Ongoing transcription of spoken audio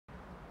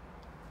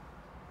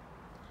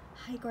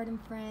Hi garden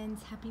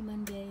friends, happy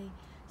Monday.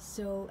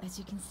 So as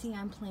you can see,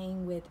 I'm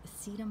playing with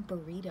Sedum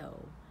Burrito.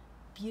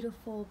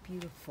 Beautiful,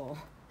 beautiful,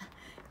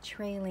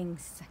 trailing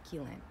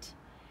succulent.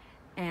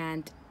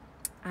 And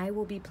I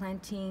will be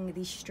planting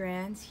these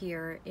strands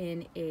here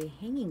in a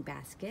hanging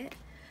basket.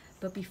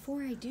 But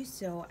before I do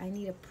so, I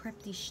need to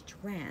prep these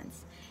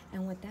strands.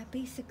 And what that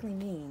basically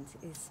means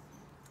is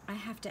I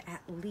have to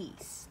at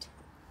least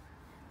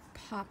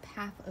pop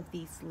half of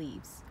these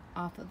leaves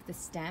off of the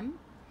stem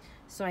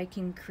so I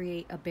can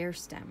create a bare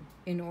stem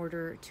in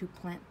order to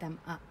plant them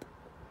up.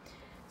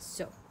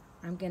 So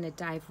I'm gonna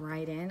dive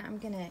right in. I'm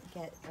gonna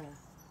get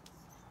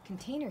a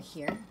container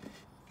here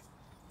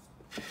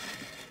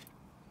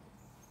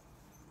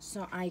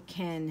so I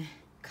can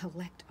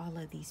collect all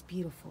of these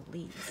beautiful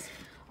leaves.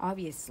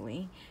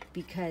 Obviously,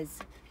 because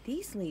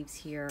these leaves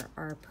here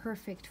are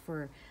perfect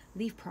for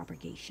leaf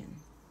propagation.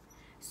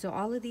 So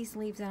all of these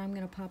leaves that I'm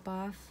gonna pop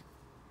off,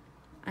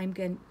 I'm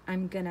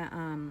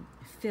gonna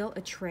fill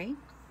a tray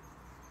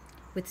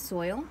with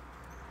soil.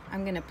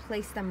 I'm gonna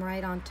place them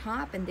right on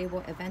top and they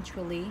will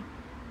eventually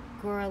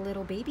grow a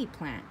little baby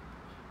plant.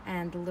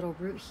 And the little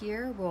root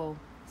here will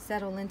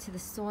settle into the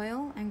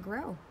soil and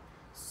grow.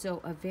 So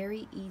a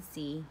very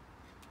easy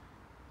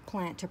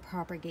plant to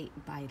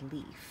propagate by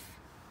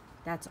leaf.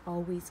 That's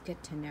always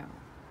good to know.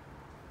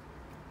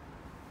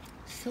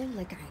 So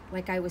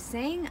like I was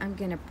saying, I'm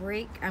gonna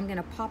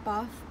pop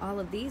off all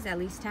of these at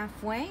least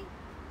halfway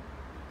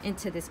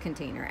into this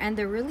container. And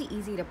they're really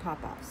easy to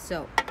pop off.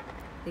 So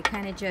they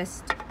kind of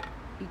just,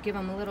 you give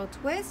them a little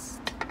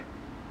twist,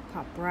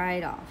 pop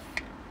right off.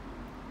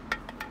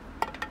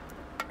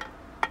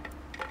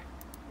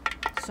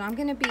 So I'm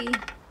gonna be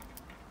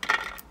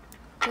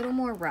a little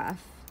more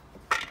rough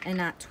and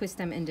not twist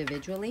them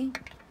individually,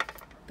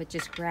 but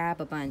just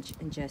grab a bunch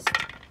and just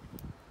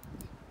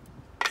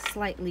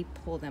slightly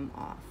pull them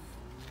off.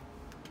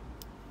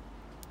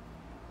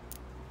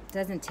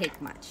 Doesn't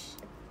take much.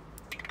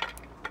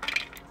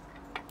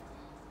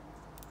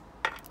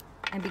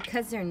 And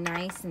because they're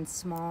nice and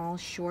small,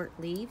 short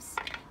leaves,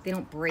 they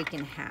don't break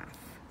in half.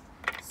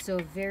 So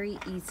very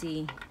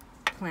easy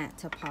plant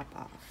to pop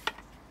off.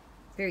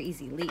 Very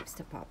easy leaves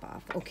to pop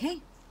off. Okay,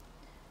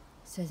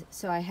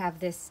 so I have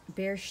this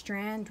bare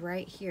strand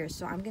right here.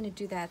 So I'm gonna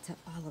do that to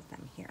all of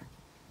them here.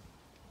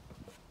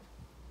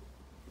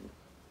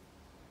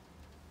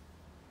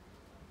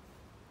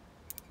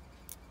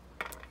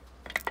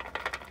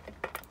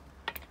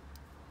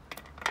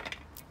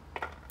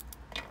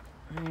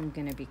 I'm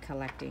gonna be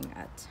collecting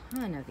a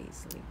ton of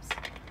these leaves.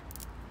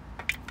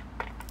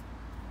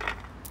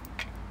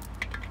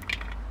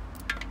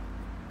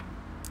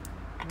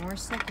 More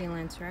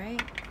succulents,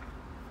 right?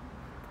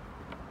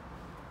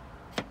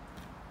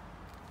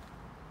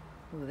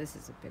 Oh, this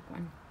is a big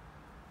one.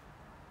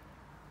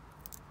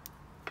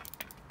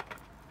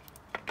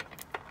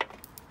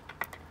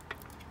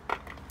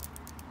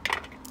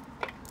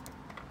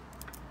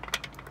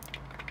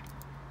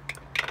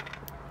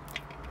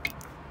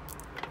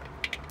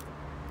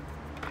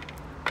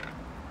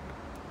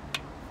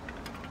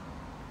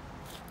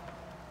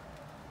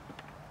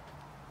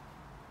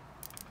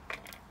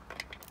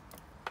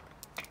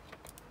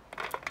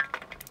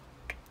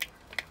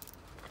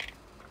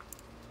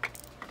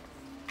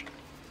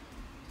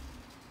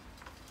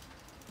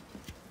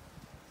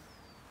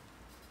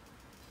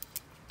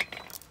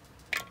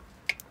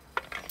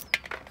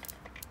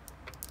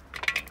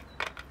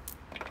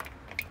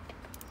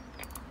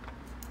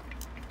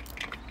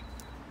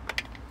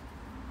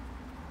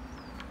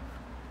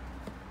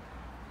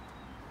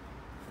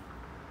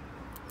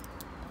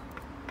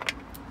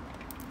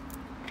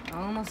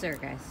 Almost there,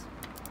 guys.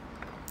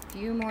 A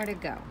few more to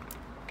go.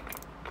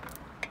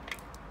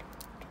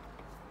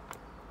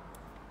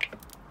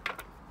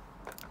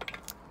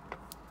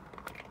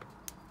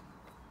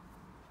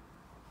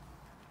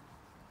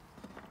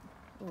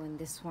 Oh, and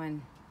this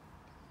one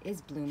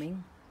is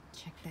blooming.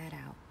 Check that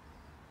out.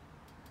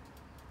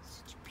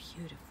 Such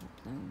beautiful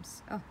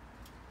blooms. Oh.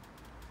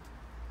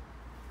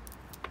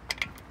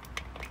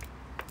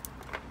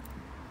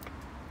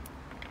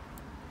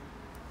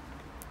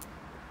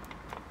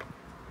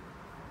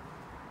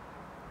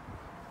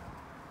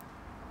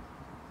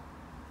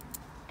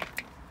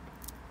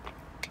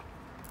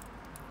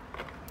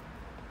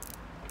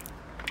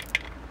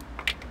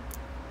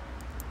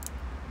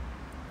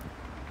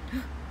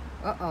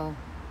 Uh-oh.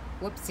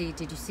 Whoopsie,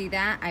 did you see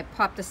that? I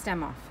popped the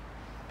stem off.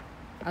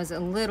 I was a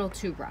little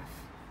too rough.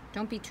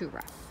 Don't be too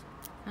rough.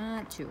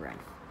 Not too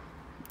rough.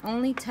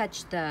 Only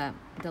touch the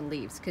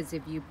leaves, because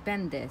if you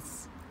bend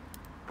this,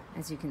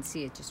 as you can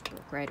see, it just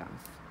broke right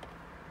off.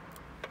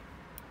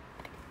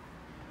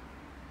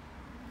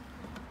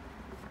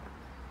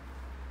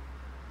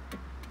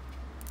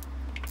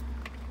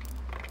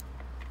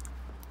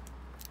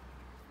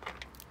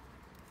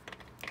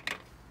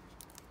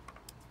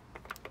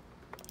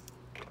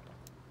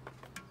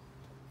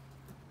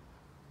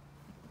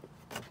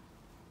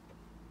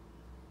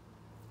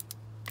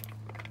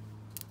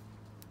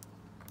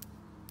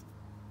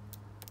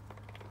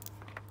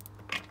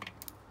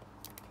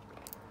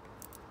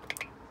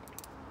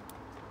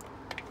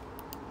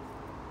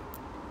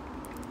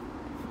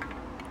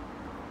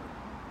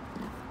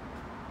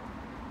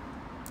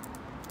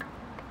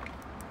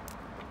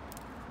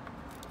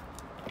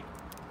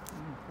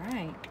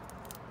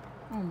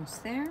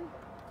 Almost there.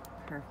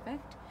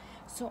 Perfect.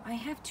 So I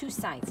have two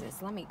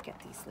sizes. Let me get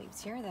these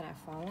leaves here that have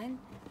fallen.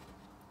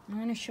 I'm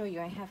going to show you.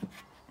 I have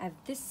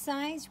this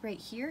size right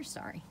here,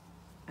 sorry,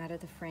 out of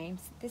the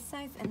frames, this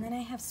size, and then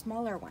I have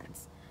smaller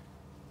ones,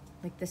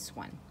 like this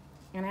one.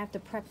 And I have to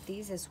prep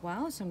these as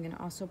well, so I'm going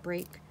to also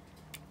break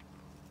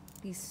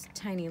these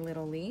tiny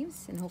little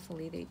leaves, and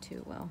hopefully they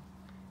too will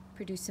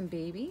produce some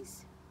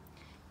babies.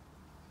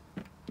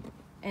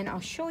 And I'll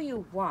show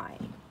you why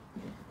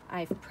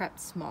I've prepped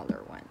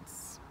smaller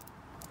ones.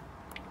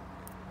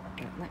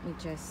 But let me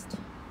just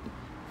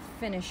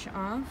finish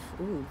off.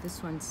 Ooh,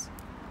 this one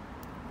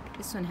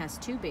has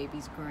two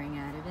babies growing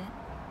out of it.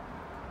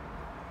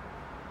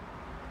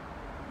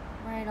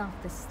 Right off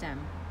the stem.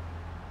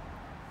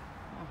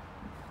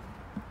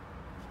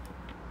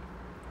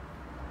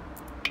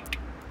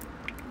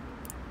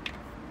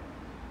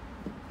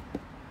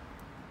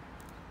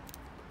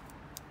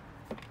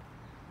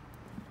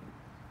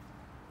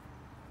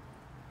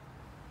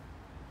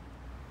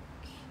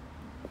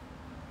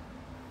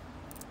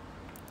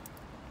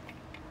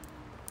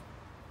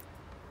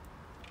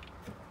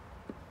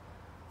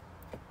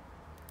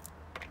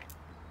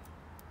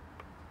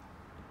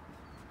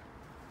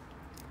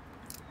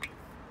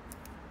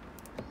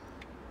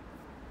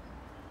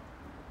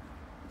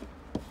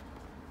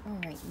 All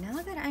right,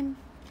 now that I'm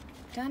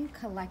done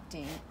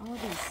collecting all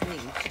these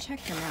leaves,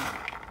 check them out.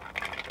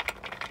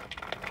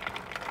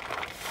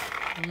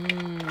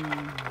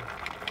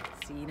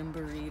 Sedum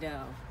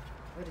burrito.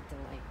 What a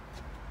delight.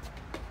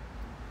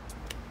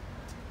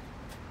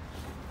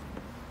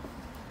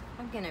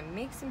 I'm gonna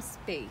make some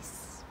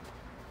space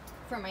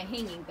for my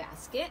hanging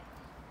basket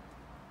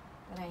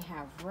that I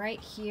have right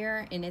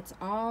here, and it's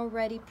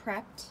already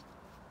prepped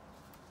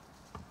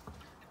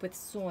with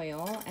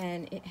soil,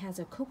 and it has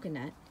a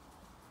coconut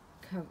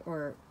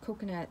or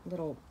coconut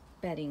little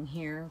bedding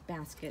here,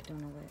 basket, don't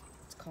know what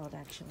it's called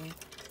actually.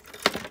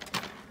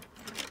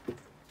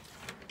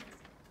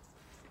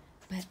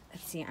 But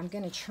let's see, I'm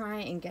gonna try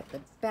and get the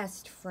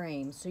best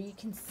frame so you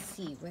can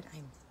see what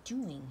I'm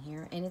doing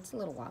here, and it's a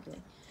little wobbly,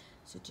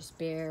 so just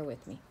bear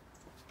with me.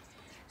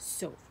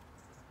 So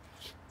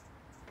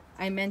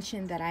I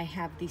mentioned that I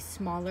have these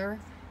smaller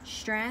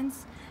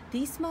strands.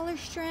 These smaller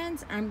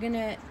strands I'm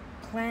gonna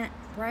plant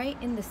right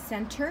in the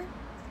center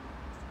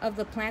of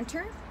the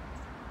planter,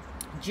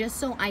 just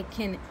so I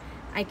can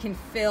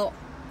fill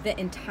the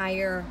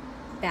entire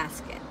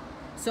basket.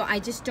 So I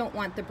just don't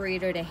want the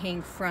burrito to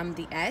hang from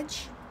the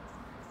edge.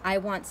 I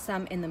want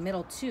some in the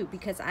middle too,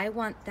 because I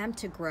want them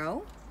to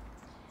grow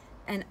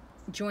and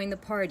join the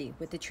party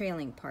with the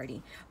trailing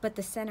party. But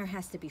the center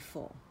has to be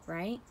full,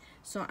 right?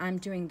 So I'm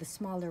doing the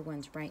smaller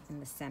ones right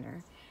in the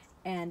center,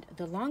 and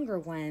the longer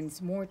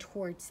ones more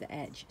towards the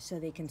edge so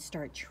they can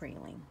start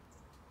trailing.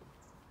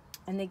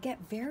 And they get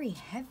very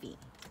heavy,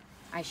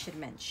 I should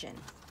mention.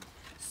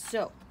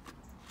 So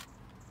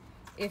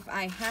if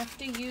I have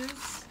to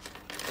use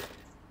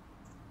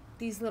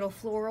these little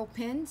floral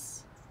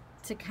pins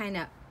to kind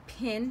of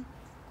pin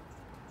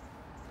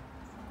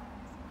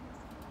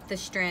the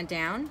strand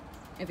down,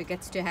 if it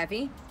gets too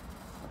heavy,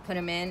 I'll put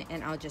them in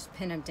and I'll just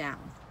pin them down,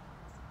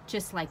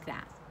 just like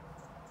that,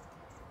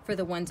 for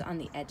the ones on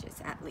the edges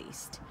at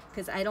least,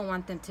 because I don't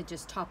want them to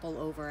just topple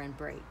over and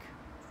break,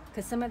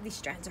 because some of these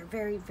strands are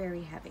very,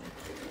 very heavy.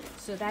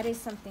 So that is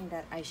something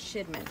that I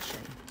should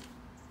mention.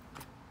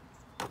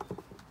 All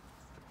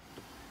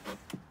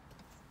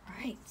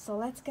right, so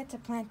let's get to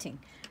planting.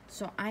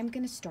 So I'm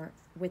gonna start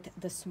with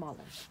the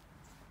smaller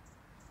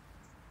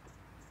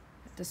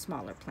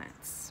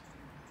plants.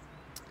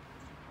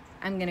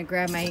 I'm gonna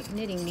grab my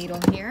knitting needle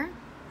here.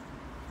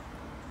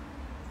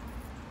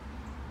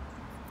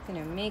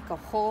 Gonna make a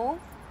hole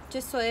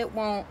just so it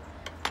won't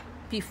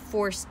be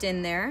forced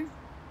in there.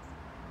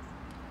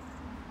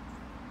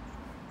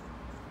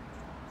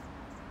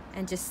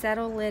 And just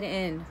settle it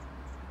in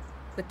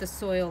with the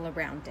soil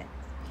around it.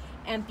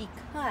 And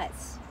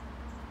because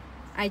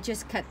I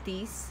just cut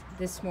these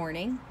this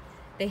morning,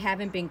 they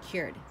haven't been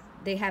cured.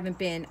 They haven't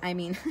been,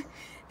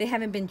 they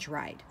haven't been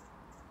dried,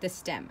 the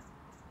stem.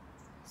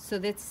 So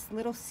this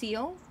little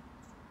seal,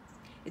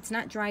 it's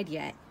not dried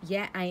yet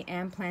I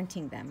am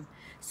planting them.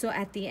 So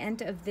at the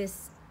end of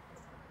this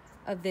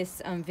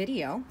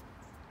video,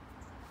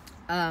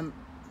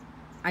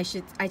 I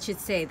should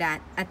say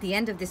that at the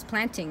end of this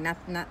planting, not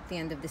the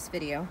end of this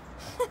video,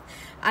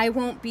 I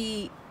won't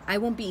be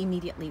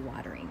immediately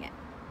watering it.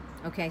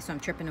 Okay, so I'm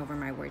tripping over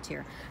my words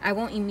here. I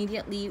won't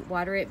immediately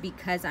water it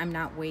because I'm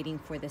not waiting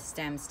for the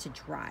stems to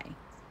dry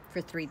for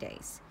 3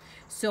 days.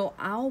 So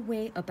I'll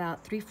wait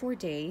about 3-4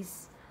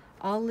 days.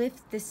 I'll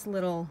lift this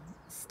little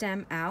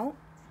stem out,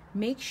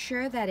 make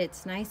sure that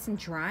it's nice and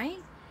dry,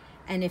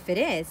 and if it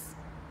is,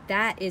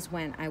 that is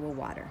when I will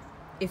water.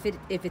 If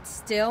it's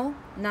still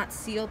not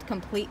sealed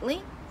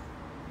completely,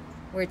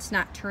 where it's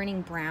not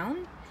turning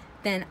brown,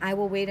 then I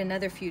will wait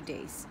another few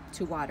days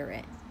to water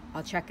it.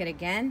 I'll check it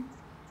again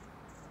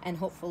and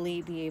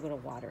hopefully be able to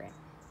water it.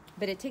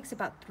 But it takes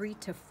about 3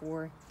 to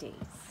 4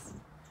 days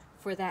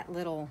for that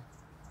little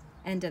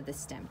end of the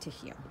stem to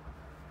heal.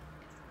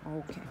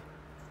 Okay.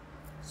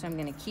 So I'm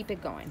gonna keep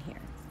it going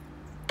here.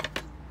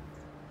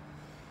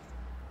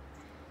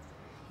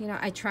 You know,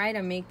 I try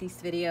to make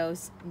these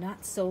videos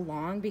not so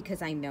long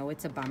because I know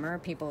it's a bummer.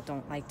 People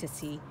don't like to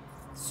see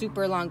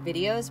super long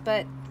videos,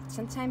 but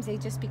sometimes they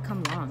just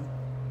become long.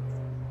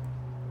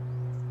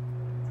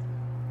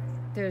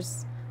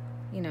 There's,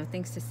 you know,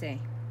 things to say.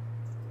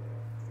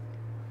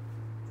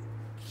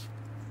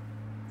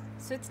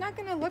 So it's not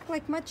gonna look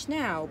like much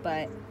now,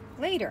 but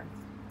later,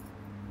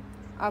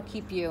 I'll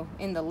keep you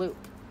in the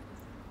loop.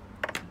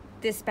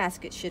 This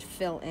basket should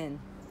fill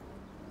in.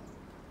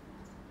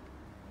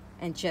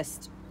 And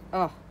just,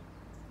 oh,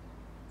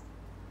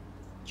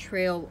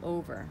 trail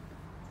over.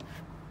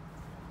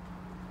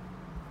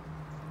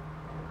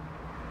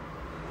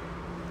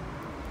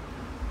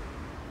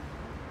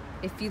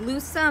 If you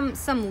lose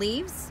some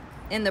leaves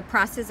in the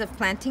process of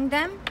planting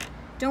them,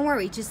 don't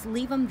worry, just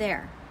leave them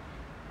there.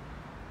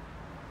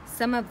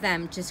 Some of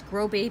them just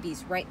grow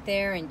babies right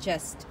there and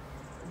just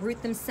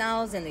root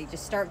themselves, and they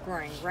just start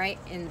growing right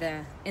in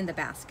the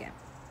basket.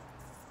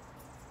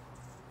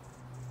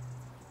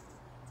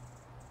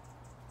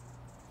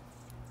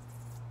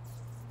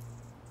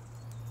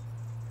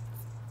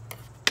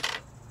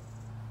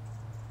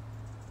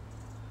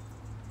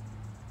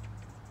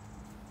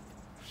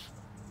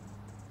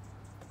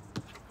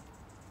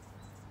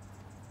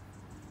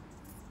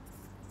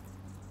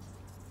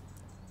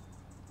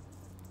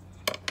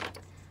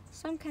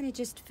 So I'm kind of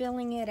just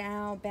filling it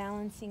out,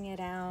 balancing it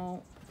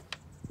out.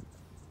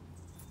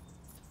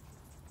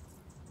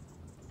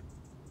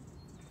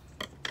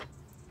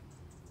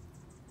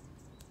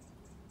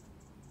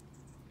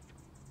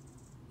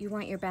 You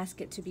want your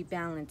basket to be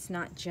balanced,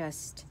 not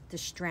just the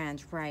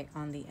strands right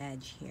on the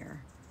edge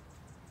here.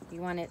 You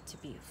want it to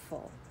be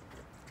full,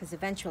 because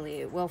eventually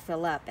it will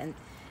fill up. And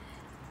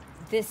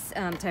this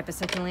type of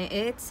succulent,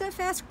 it's a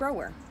fast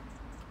grower.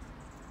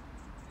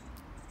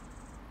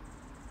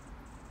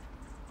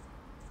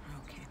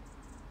 Okay.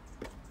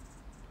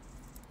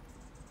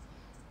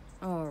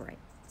 All right,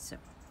 so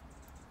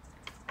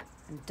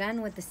I'm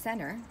done with the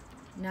center.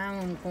 Now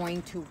I'm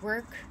going to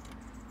work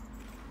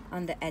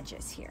on the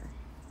edges here.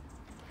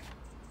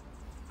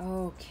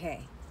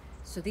 Okay,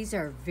 so these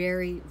are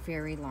very,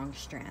 very long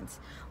strands.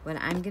 What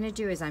I'm gonna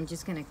do is I'm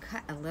just gonna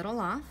cut a little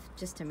off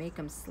just to make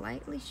them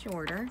slightly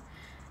shorter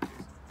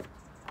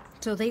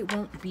so they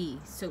won't be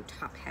so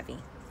top heavy.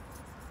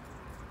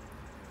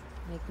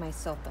 Make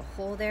myself the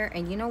hole there,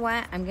 and you know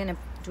what? I'm gonna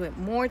do it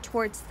more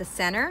towards the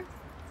center,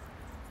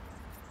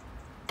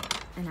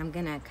 and I'm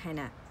gonna kind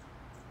of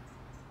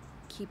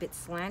keep it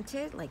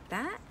slanted like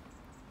that.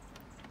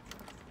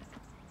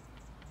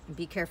 And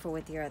be careful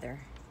with your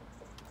other.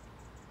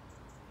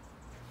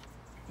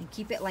 And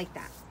keep it like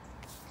that.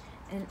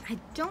 And I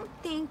don't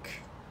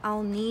think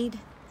I'll need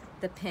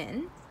the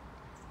pin,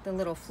 the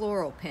little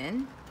floral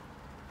pin.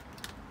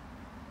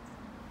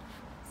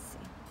 Let's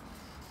see.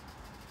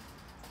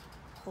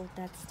 Hold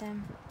that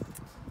stem.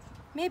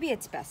 Maybe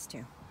it's best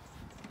to.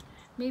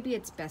 Maybe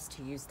it's best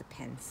to use the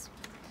pins.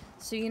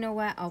 So you know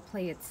what? I'll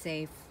play it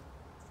safe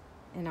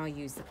and I'll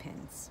use the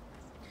pins.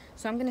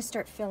 So I'm gonna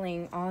start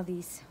filling all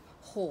these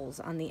holes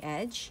on the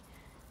edge.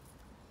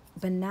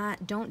 But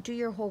don't do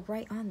your hole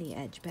right on the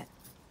edge, but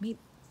maybe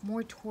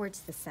more towards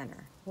the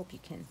center. Hope you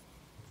can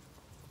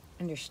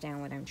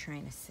understand what I'm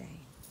trying to say.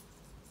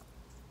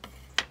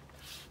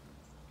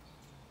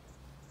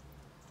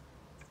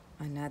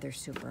 Another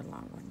super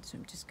long one, so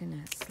I'm just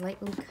gonna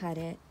slightly cut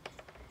it.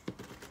 I'm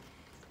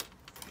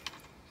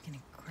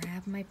gonna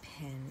grab my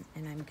pen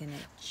and I'm gonna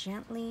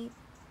gently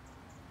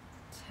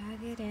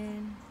tug it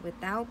in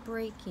without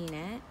breaking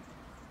it.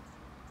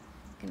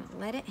 I'm gonna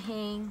let it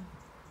hang.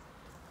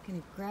 I'm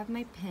gonna grab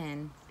my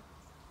pen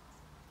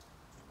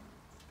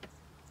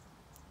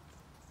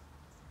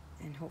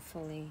and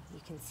hopefully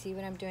you can see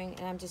what I'm doing,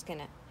 and I'm just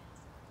gonna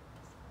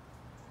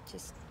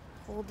just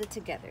hold it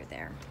together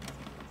there.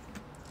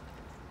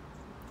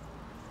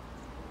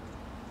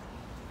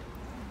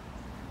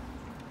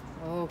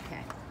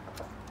 Okay.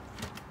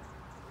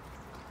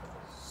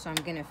 So I'm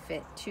gonna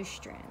fit 2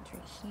 strands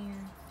right here.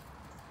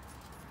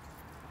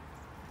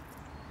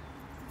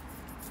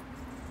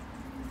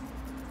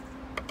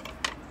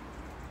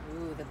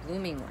 Ooh, the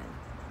blooming one.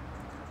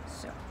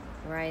 So,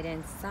 right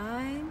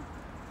inside.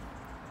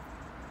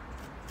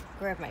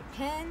 Grab my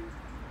pen.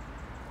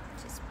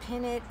 Just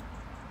pin it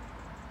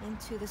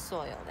into the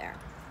soil there.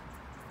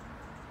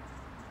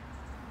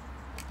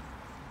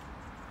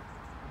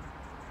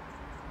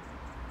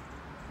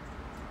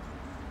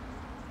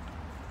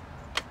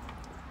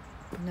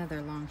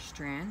 Another long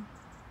strand.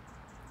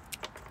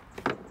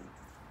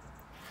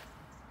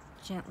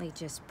 Gently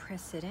just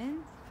press it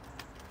in.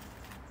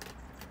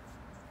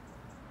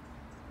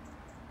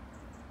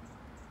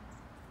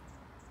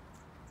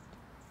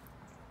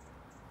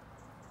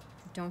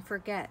 Don't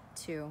forget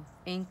to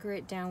anchor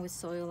it down with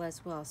soil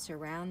as well.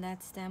 Surround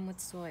that stem with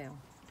soil.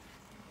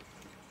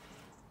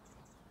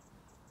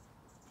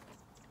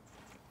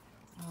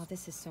 Oh,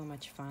 this is so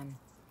much fun.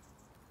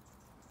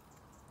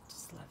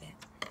 Just love it.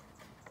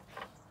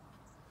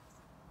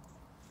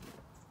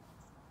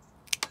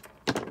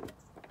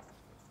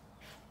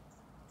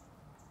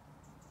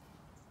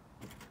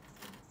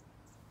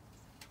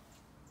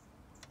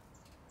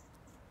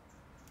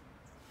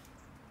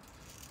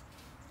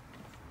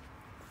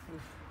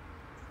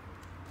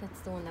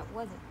 that's the one that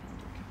wasn't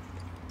pinned. Okay.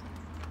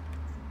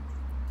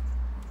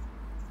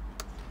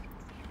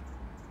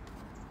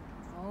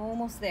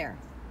 Almost there.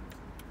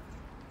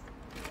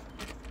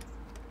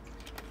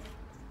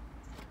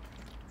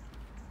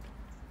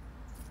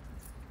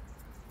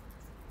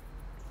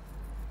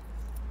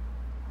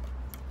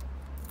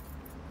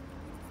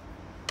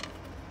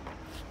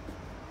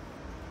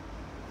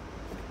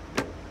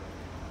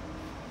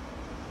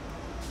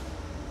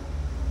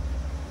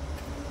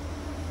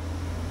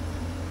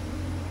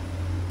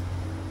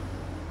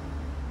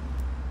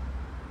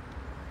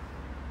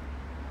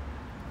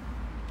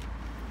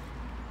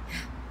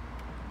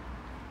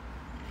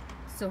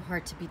 So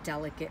hard to be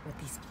delicate with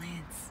these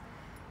plants.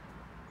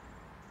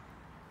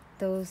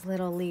 Those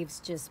little leaves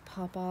just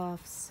pop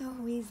off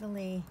so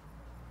easily.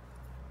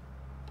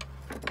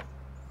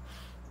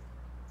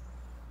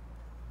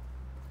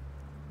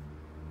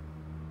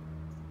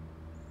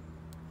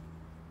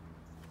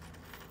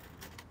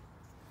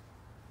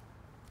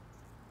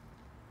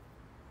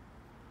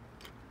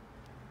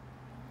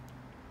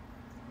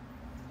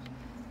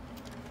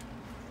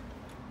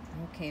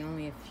 Okay,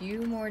 only a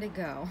few more to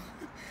go.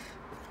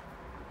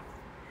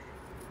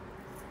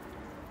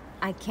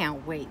 I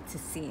can't wait to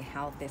see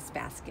how this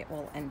basket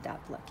will end up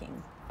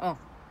looking. Oh,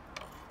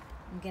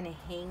 I'm gonna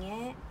hang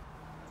it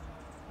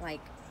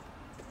like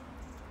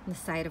on the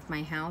side of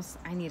my house.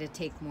 I need to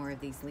take more of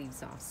these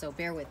leaves off, so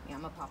bear with me.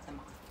 I'm gonna pop them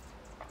off.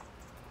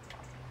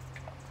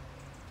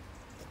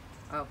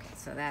 Okay,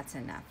 so that's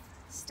enough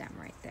stem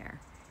right there.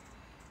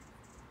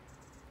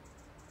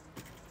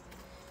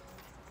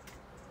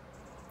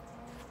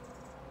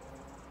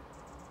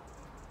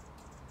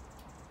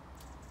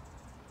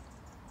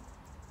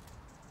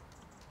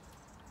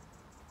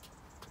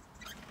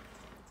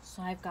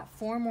 So I've got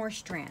 4 more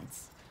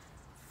strands.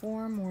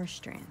 4 more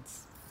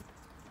strands.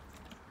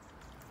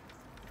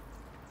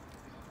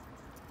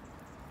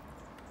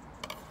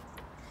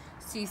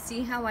 So you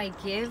see how I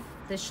give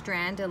the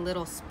strand a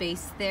little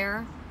space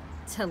there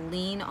to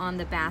lean on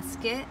the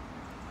basket?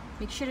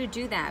 Make sure to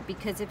do that,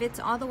 because if it's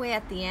all the way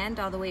at the end,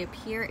 all the way up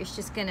here, it's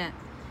just gonna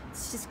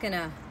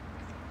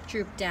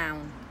droop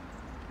down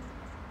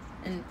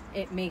and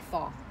it may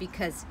fall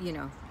because, you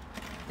know,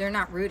 they're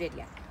not rooted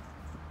yet.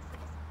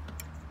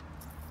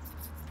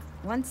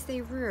 Once they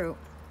root,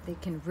 they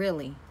can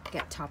really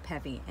get top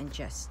heavy and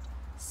just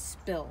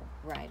spill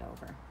right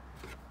over.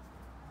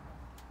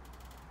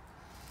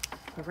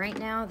 But right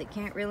now, they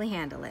can't really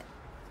handle it.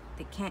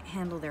 They can't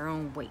handle their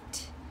own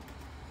weight.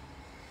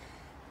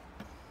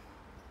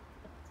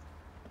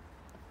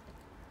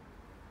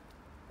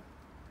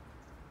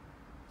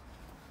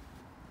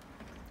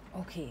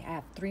 Okay, I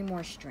have 3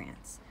 more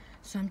strands.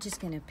 So I'm just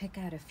gonna pick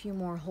out a few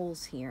more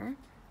holes here.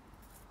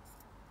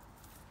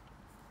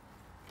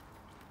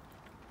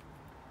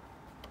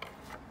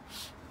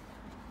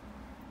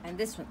 And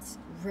this one's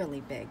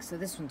really big, so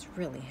this one's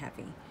really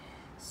heavy.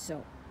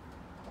 So,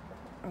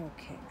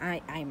 okay,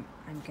 I'm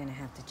gonna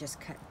have to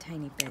just cut a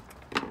tiny bit,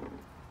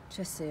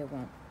 just so it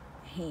won't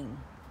hang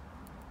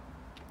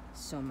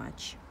so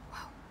much.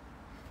 Wow.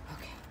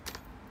 Okay.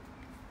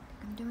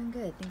 I'm doing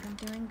good. I think I'm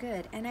doing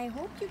good. And I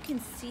hope you can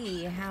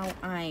see how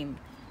I'm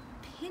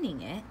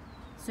pinning it.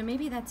 So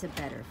maybe that's a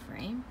better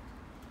frame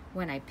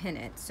when I pin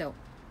it. So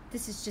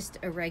this is just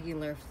a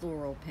regular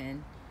floral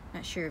pin.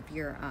 Not sure if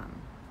you're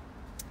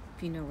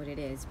if you know what it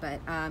is, but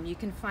you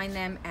can find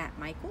them at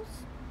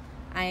Michael's.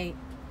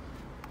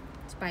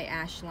 It's by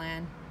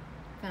Ashland.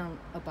 Found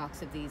a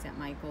box of these at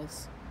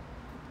Michael's.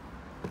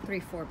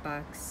 $3-4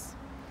 bucks.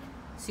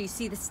 So you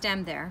see the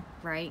stem there,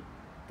 right?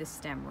 The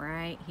stem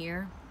right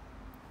here.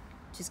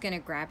 Just gonna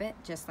grab it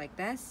just like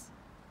this.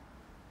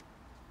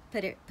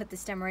 Put the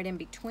stem right in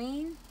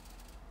between.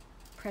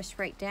 Press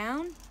right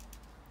down,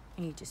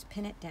 and you just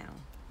pin it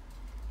down.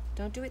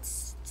 Don't do it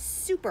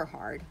super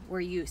hard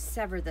where you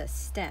sever the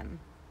stem,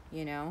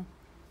 you know?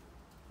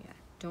 Yeah,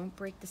 don't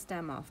break the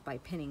stem off by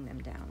pinning them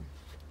down.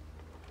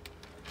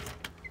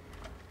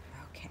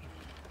 Okay,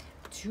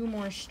 2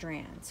 more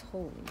strands.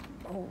 Holy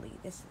moly,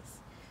 this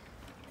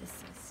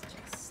is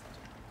just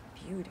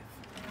beautiful.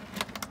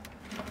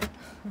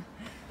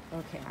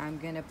 Okay, I'm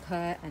gonna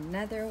put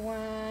another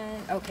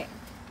one. Okay,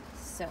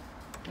 so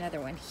another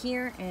one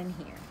here and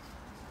here.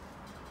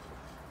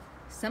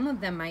 Some of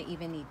them might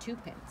even need 2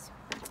 pins,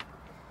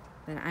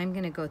 but I'm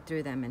gonna go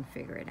through them and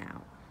figure it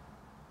out.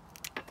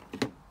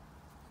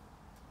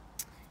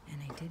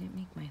 And I didn't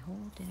make my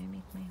hole. Did I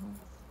make my hole?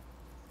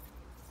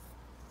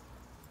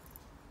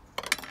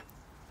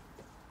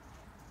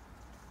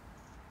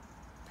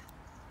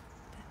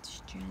 That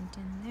strand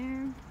in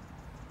there.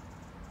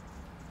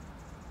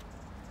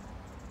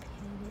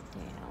 Pin it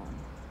down.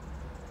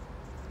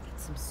 Get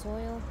some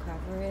soil,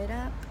 cover it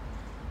up,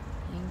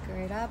 anchor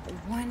it up.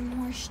 1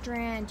 more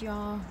strand,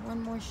 y'all.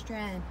 1 more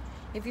strand.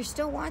 If you're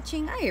still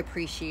watching, I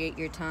appreciate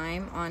your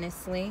time,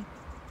 honestly.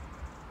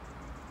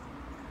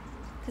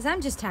 Because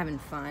I'm just having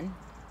fun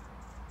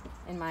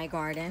in my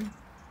garden.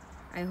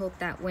 I hope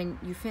that when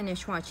you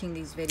finish watching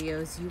these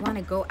videos, you want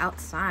to go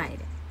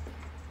outside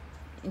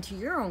into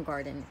your own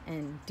garden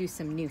and do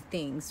some new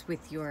things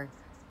with your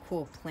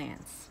cool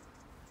plants.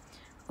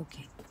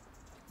 Okay,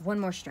 one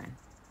more strand.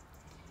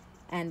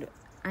 And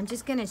I'm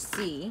just gonna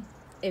see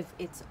if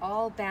it's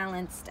all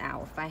balanced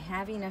out, if I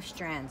have enough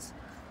strands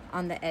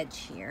on the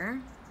edge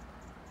here.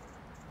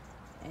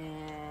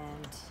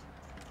 And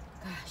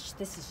gosh,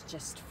 this is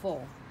just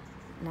full.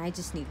 And I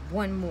just need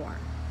one more.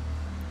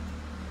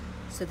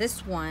 So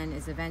this one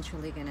is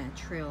eventually gonna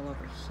trail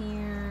over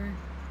here.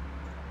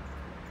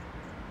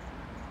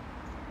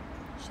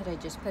 Should I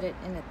just put it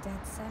in the dead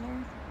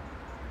center?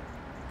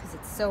 Because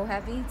it's so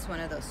heavy. It's one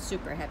of those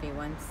super heavy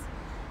ones.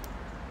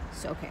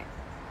 So, okay.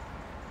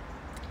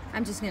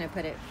 I'm just gonna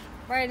put it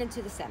right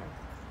into the center.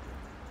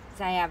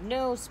 Because I have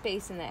no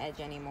space in the edge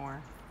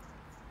anymore.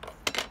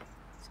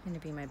 It's gonna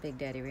be my big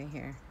daddy right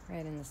here,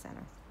 right in the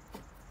center.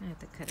 I have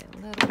to cut it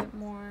a little bit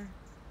more.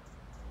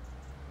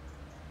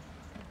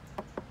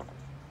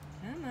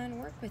 Come on,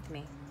 work with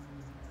me.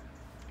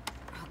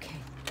 Okay.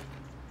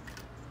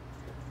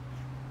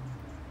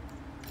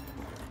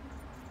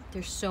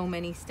 There's so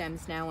many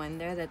stems now in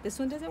there that this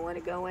one doesn't want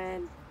to go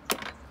in.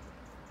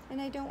 And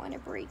I don't want to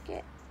break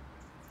it.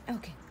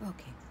 Okay,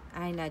 okay.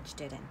 I nudged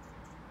it in.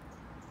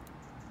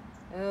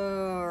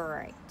 All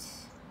right.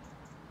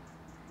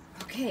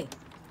 Okay.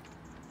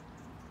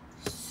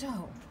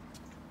 So,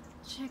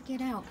 check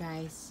it out,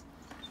 guys.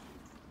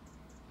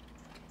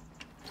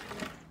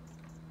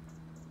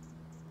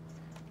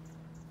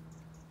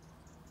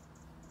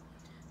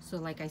 So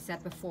like I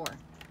said before,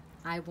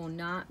 I will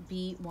not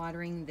be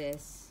watering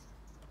this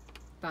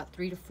about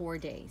 3 to 4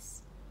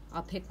 days.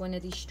 I'll pick one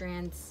of these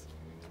strands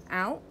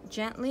out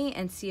gently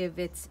and see if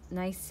it's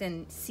nice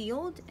and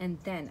sealed, and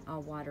then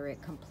I'll water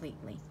it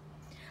completely.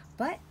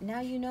 But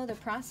now you know the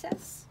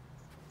process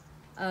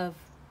of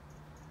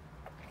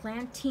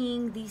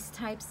planting this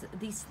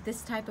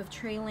type of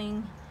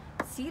trailing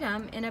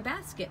sedum in a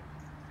basket.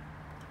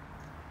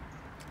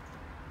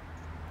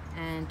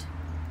 And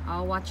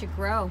I'll watch it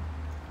grow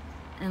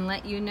and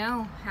let you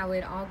know how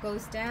it all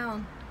goes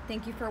down.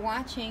 Thank you for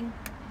watching.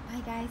 Bye,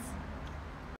 guys.